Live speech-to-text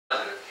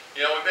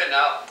You know, we've been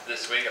out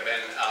this week. I've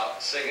been out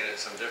singing at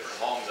some different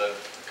homes, a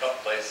couple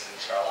places in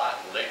Charlotte.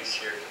 The ladies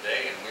here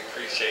today, and we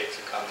appreciate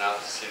you coming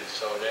out to see the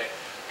show today.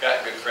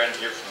 Got good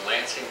friends here from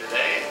Lansing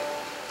today.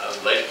 A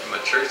lady from my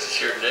church is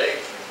here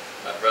today.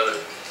 My brother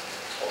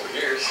over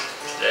here is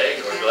today.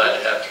 We're glad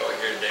to have Troy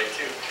here today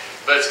too.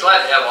 But it's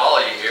glad to have all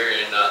of you here.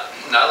 And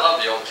I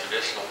love the old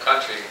traditional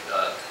country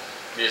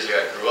music.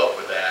 I grew up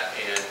with that,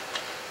 and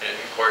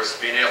of course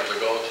being able to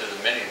go to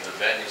many of the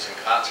venues and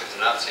concerts,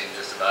 and I've seen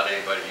just about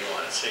anybody you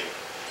want to see.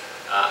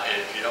 And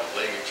if you don't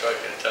believe me, Troy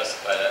can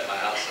testify that in my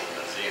house in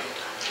the museum.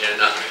 And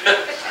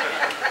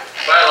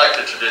but I like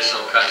the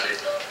traditional country.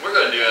 We're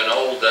going to do an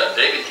old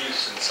David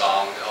Houston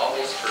song,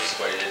 Almost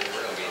Persuaded.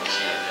 We're going to be in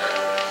G in there.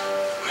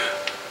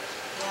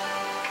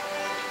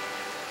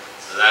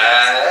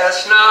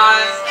 Last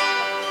night,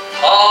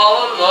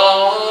 all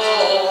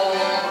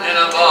alone in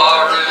a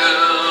bar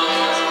room,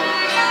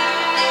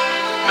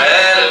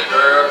 met a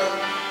girl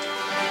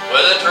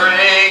with a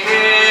drink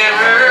in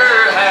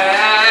her hand.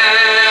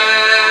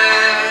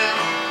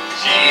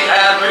 She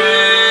had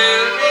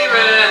ruby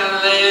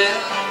red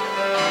lips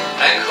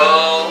and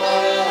cold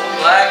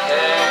black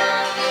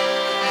hair,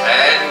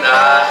 and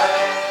I,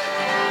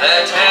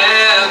 that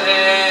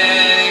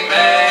tempting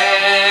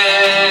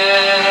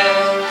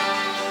man.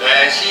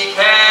 Then she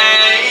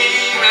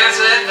came and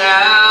sat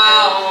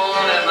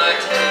down at my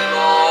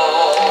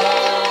table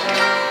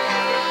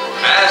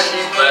as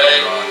she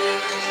played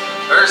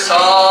her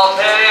soft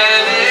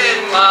hand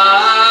in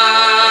mine.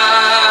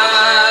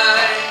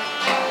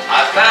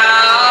 I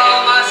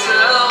found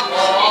myself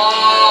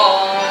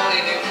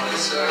wanting to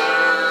kiss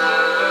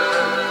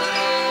her,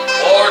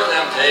 for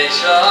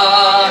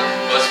temptation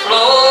was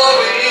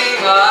flowing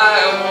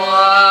like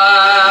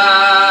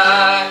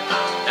wine,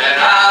 and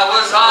I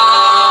was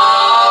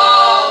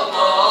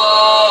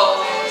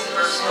almost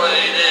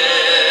persuaded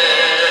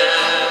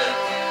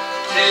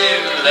to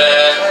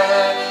let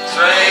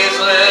strange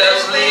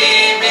lips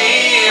lead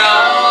me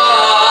on.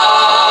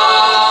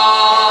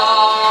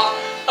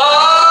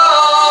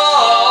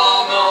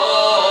 Almost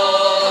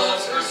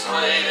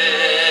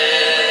persuaded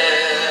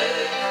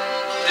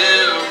to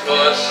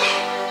push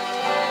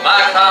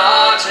my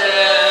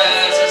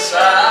conscience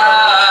aside.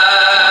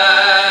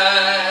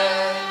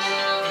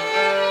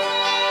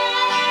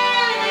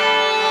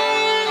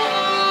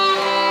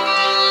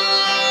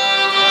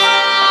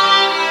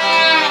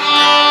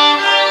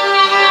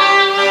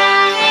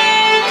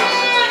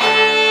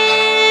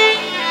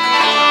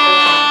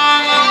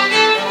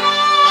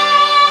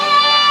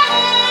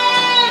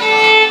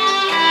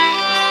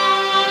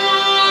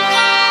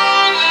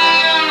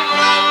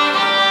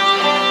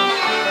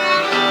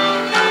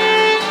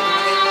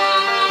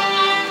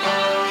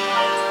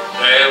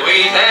 Then we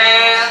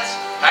danced,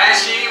 and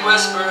she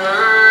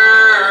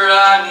whispered,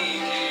 I need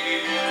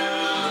you.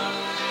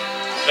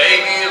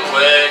 Take me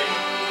away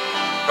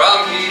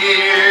from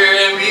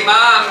here and be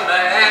my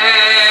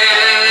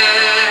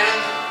man.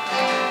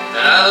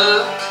 And I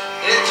looked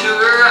into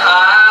her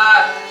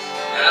eyes,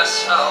 and I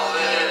saw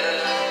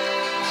it,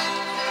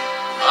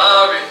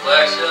 a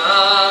reflection